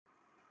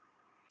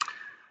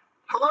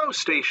Hello,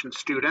 station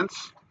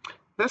students.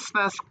 This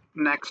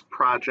next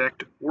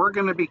project, we're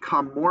going to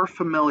become more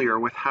familiar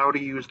with how to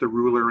use the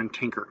ruler in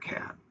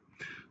Tinkercad.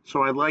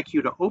 So I'd like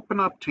you to open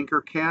up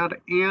Tinkercad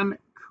and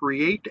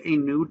create a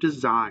new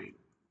design.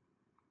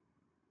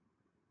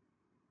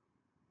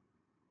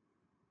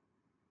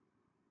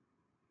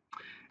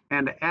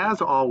 And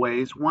as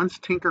always, once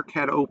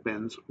Tinkercad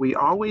opens, we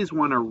always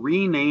want to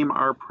rename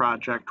our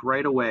project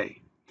right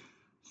away.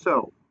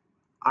 So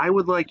I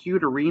would like you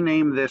to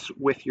rename this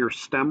with your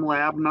STEM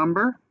lab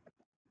number,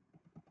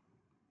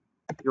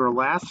 your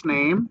last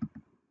name,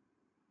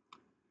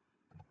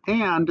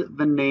 and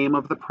the name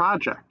of the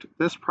project.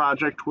 This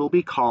project will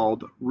be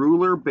called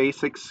Ruler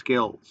Basic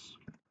Skills.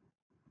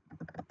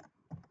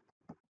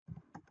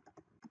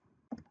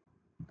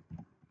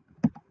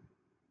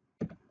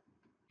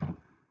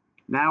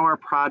 Now our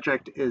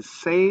project is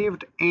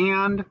saved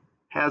and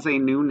has a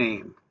new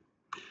name.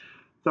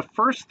 The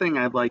first thing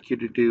I'd like you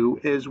to do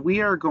is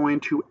we are going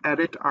to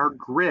edit our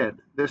grid.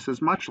 This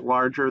is much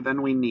larger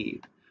than we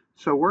need.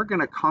 So we're going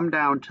to come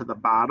down to the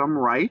bottom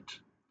right.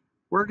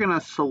 We're going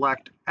to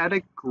select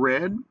Edit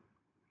Grid,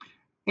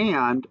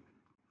 and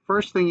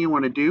first thing you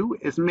want to do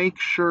is make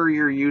sure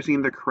you're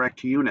using the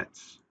correct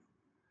units.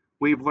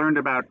 We've learned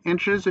about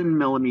inches and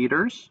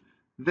millimeters.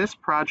 This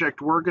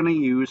project we're going to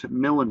use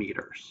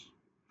millimeters.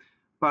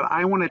 But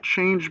I want to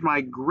change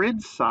my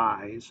grid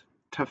size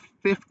to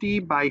 50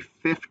 by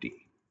 50.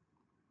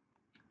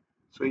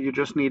 So you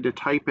just need to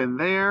type in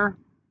there.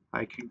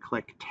 I can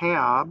click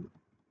Tab,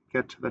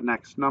 get to the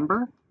next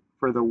number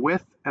for the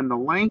width and the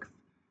length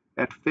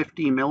at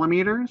 50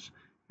 millimeters,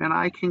 and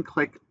I can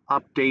click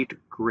Update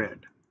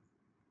Grid.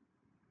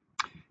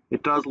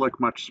 It does look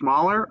much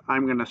smaller.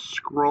 I'm going to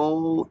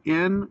scroll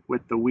in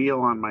with the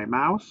wheel on my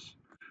mouse,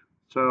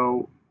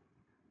 so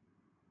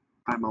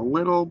I'm a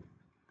little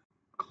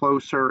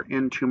closer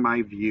into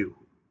my view.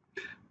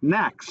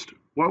 Next,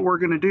 what we're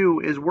going to do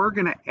is we're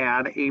going to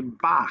add a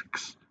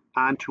box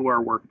onto our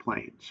work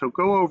plane. So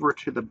go over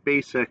to the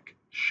basic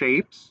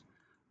shapes.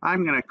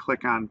 I'm going to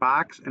click on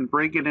box and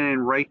bring it in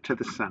right to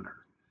the center.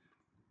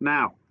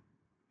 Now,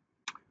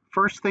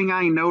 first thing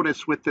I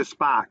notice with this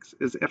box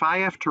is if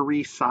I have to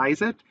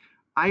resize it,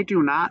 I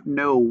do not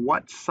know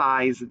what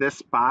size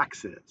this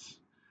box is.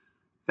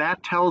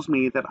 That tells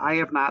me that I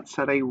have not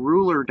set a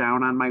ruler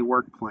down on my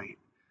work plane.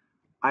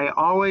 I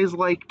always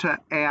like to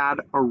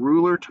add a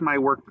ruler to my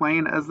work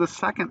plane as the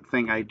second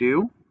thing I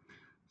do.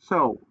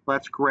 So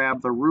let's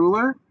grab the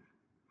ruler,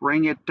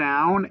 bring it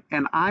down,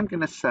 and I'm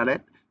going to set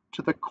it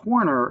to the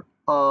corner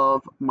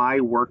of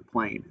my work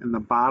plane in the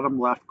bottom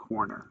left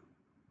corner.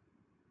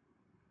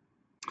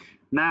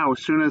 Now,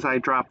 as soon as I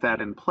drop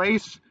that in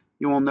place,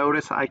 you will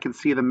notice I can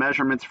see the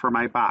measurements for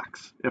my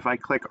box. If I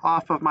click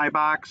off of my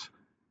box,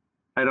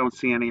 I don't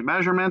see any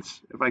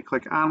measurements. If I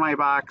click on my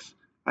box,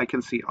 I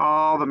can see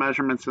all the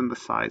measurements and the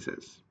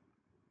sizes.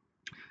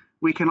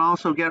 We can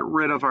also get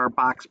rid of our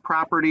box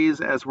properties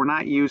as we're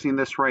not using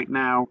this right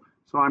now.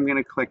 So I'm going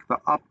to click the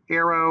up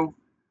arrow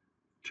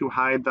to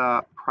hide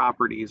the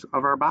properties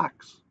of our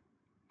box.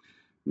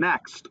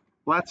 Next,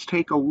 let's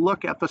take a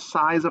look at the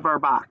size of our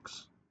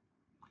box.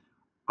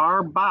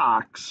 Our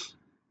box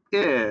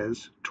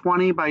is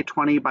 20 by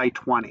 20 by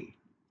 20.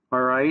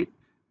 All right.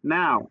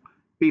 Now,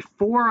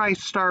 before I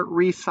start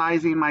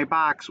resizing my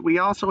box, we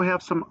also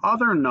have some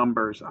other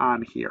numbers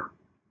on here.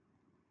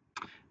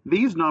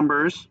 These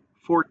numbers,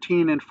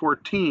 14 and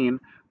 14,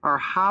 are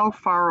how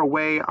far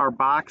away our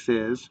box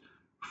is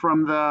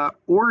from the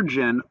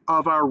origin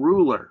of our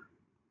ruler.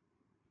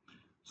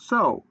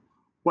 So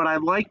what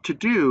I'd like to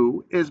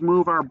do is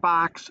move our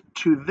box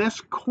to this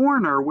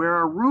corner where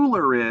our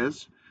ruler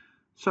is,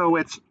 so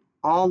it's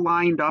all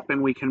lined up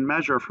and we can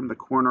measure from the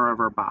corner of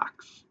our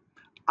box.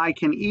 I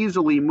can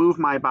easily move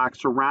my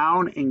box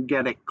around and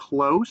get it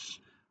close,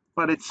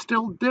 but it's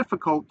still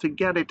difficult to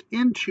get it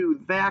into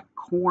that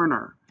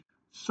corner.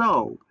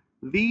 So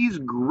these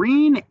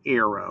green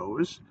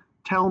arrows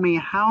tell me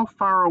how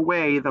far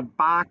away the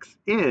box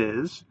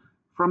is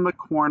from the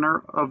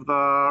corner of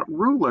the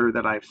ruler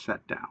that I've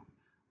set down.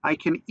 I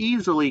can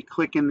easily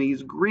click in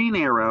these green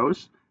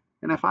arrows,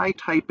 and if I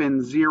type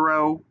in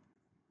 0,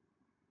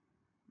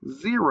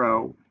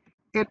 0,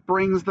 it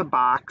brings the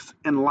box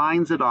and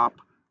lines it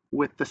up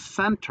with the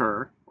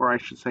center, or I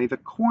should say the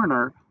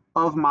corner,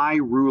 of my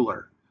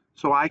ruler.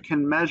 So I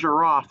can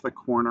measure off the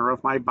corner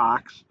of my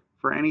box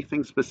for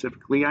anything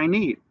specifically I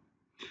need.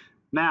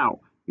 Now,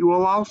 you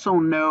will also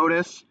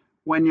notice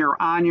when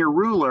you're on your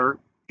ruler,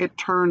 it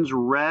turns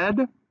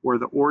red, or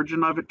the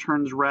origin of it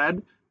turns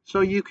red,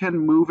 so you can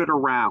move it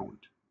around.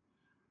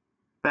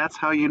 That's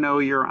how you know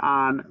you're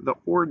on the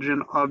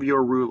origin of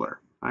your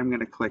ruler. I'm going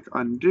to click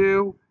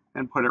undo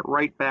and put it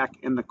right back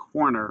in the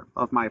corner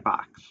of my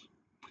box.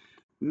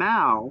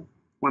 Now,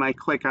 when I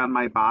click on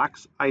my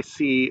box, I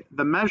see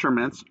the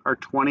measurements are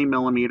 20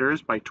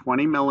 millimeters by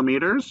 20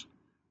 millimeters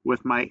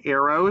with my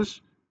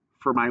arrows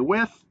for my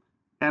width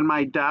and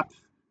my depth,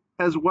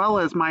 as well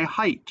as my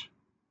height.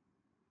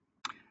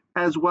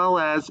 As well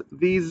as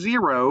these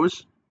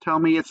zeros tell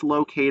me it's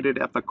located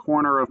at the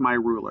corner of my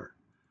ruler.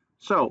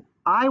 So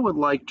I would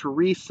like to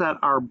reset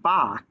our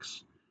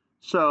box.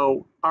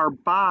 So our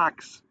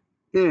box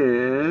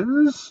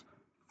is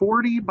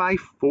 40 by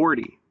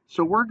 40.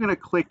 So we're going to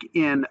click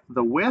in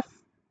the width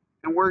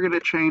and we're going to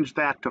change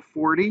that to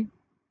 40.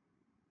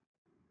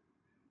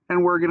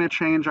 And we're going to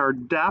change our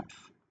depth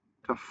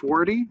to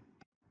 40.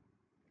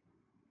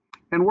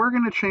 And we're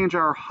going to change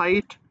our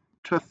height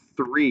to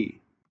 3.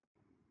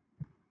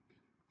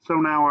 So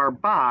now our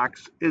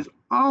box is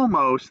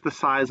almost the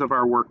size of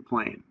our work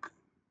plane.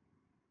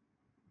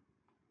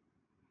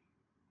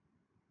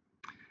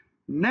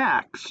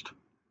 Next,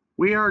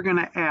 we are going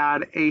to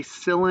add a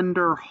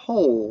cylinder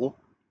hole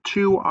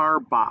to our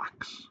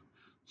box.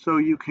 So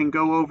you can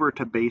go over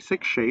to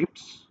Basic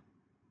Shapes,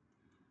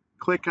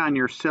 click on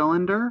your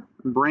cylinder,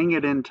 bring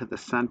it into the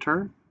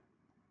center.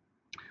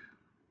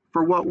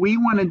 For what we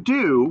want to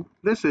do,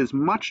 this is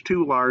much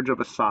too large of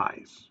a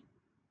size.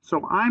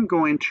 So I'm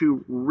going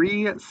to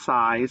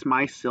resize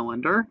my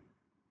cylinder.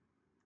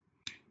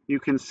 You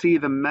can see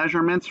the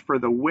measurements for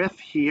the width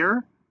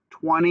here,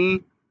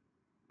 20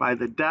 by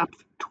the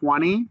depth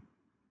 20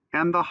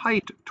 and the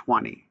height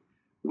 20.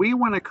 We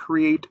want to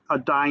create a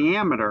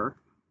diameter,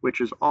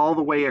 which is all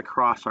the way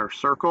across our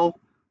circle,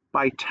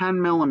 by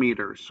 10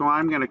 millimeters. So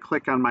I'm going to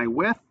click on my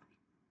width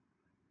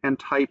and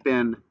type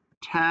in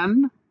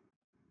 10,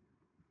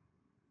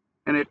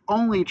 and it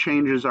only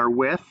changes our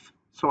width.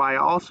 So I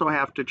also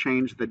have to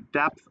change the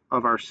depth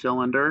of our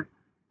cylinder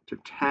to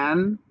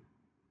 10,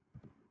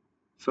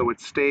 so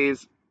it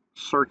stays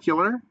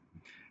circular.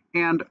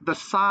 And the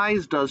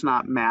size does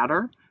not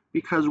matter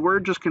because we're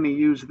just going to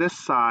use this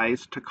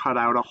size to cut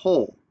out a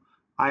hole.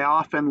 I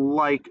often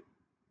like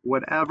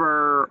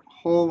whatever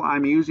hole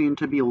I'm using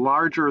to be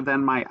larger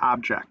than my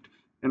object.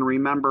 And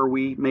remember,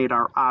 we made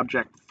our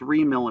object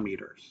 3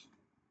 millimeters.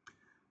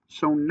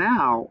 So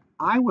now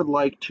I would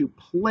like to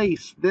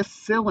place this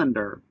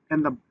cylinder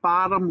in the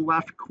bottom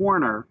left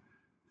corner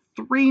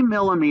 3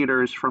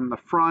 millimeters from the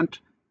front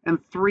and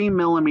 3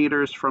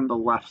 millimeters from the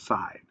left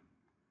side.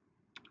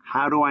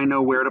 How do I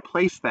know where to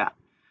place that?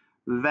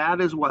 That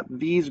is what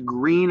these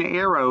green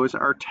arrows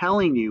are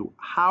telling you,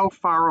 how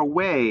far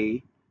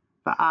away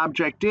the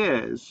object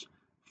is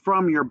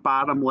from your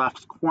bottom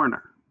left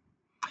corner.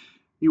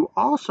 You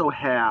also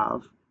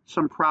have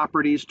some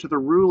properties to the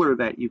ruler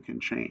that you can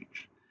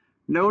change.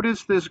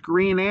 Notice this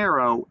green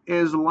arrow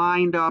is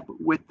lined up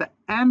with the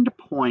end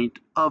point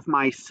of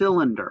my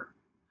cylinder,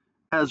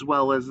 as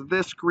well as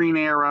this green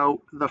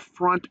arrow, the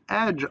front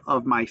edge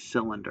of my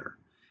cylinder.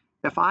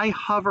 If I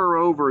hover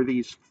over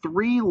these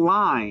 3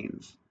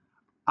 lines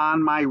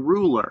on my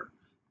ruler,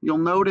 you'll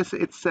notice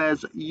it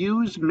says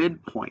use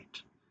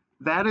midpoint.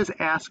 That is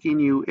asking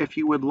you if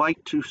you would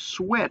like to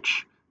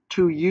switch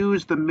to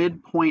use the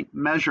midpoint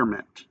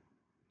measurement.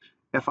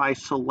 If I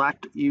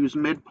select use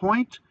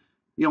midpoint,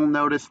 you'll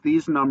notice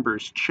these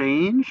numbers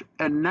change,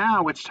 and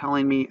now it's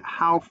telling me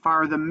how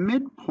far the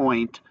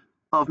midpoint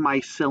of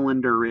my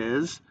cylinder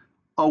is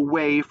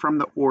away from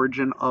the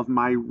origin of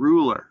my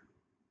ruler.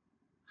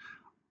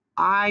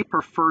 I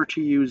prefer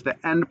to use the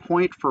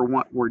endpoint for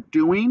what we're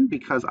doing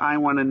because I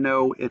want to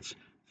know it's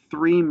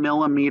 3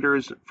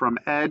 millimeters from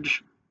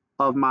edge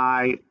of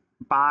my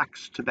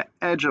box to the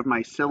edge of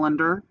my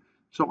cylinder.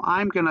 So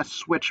I'm going to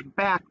switch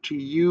back to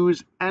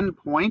use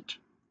endpoint.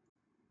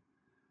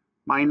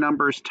 My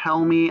numbers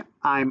tell me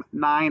I'm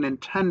 9 and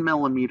 10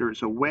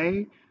 millimeters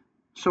away.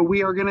 So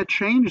we are going to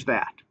change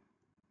that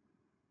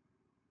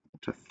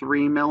to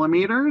 3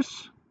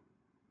 millimeters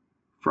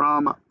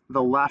from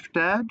the left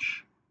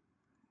edge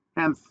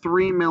and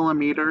 3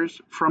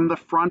 millimeters from the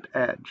front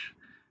edge.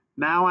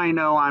 Now I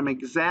know I'm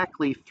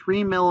exactly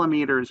 3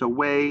 millimeters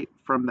away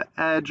from the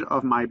edge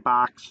of my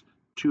box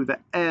to the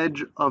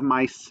edge of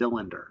my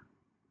cylinder.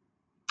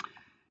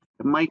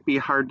 It might be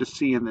hard to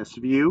see in this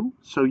view,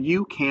 so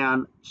you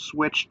can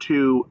switch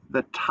to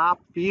the top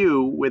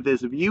view with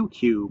this view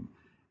cube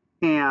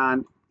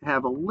and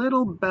have a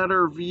little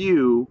better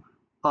view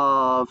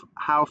of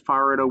how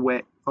far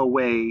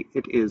away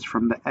it is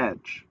from the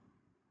edge.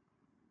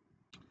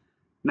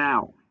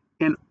 Now,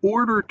 in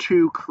order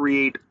to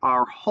create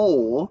our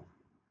hole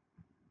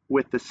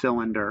with the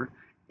cylinder,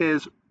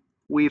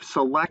 we've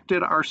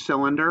selected our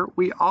cylinder.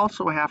 We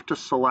also have to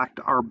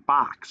select our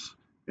box.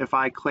 If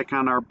I click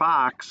on our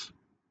box,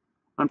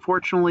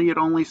 unfortunately, it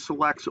only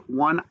selects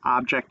one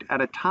object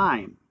at a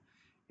time.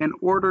 In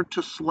order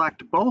to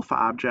select both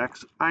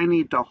objects, I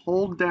need to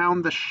hold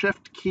down the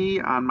Shift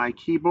key on my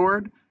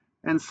keyboard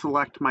and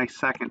select my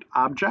second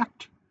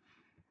object.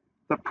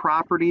 The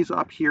properties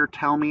up here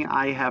tell me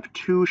I have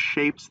 2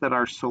 shapes that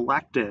are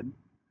selected,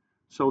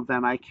 so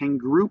then I can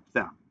group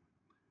them.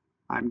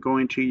 I'm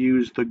going to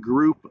use the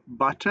Group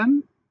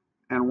button,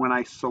 and when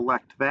I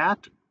select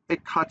that,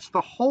 it cuts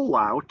the hole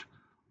out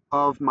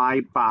of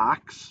my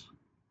box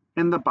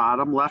in the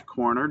bottom left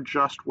corner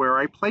just where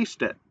I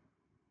placed it.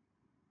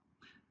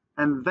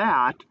 And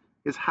that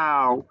is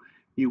how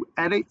you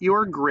edit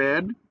your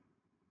grid,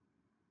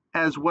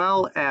 as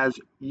well as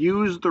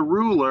use the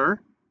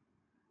ruler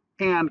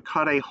and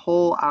cut a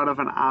hole out of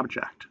an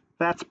object.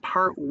 That's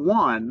part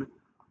 1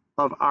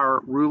 of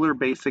our Ruler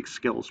Basic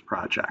Skills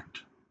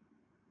project.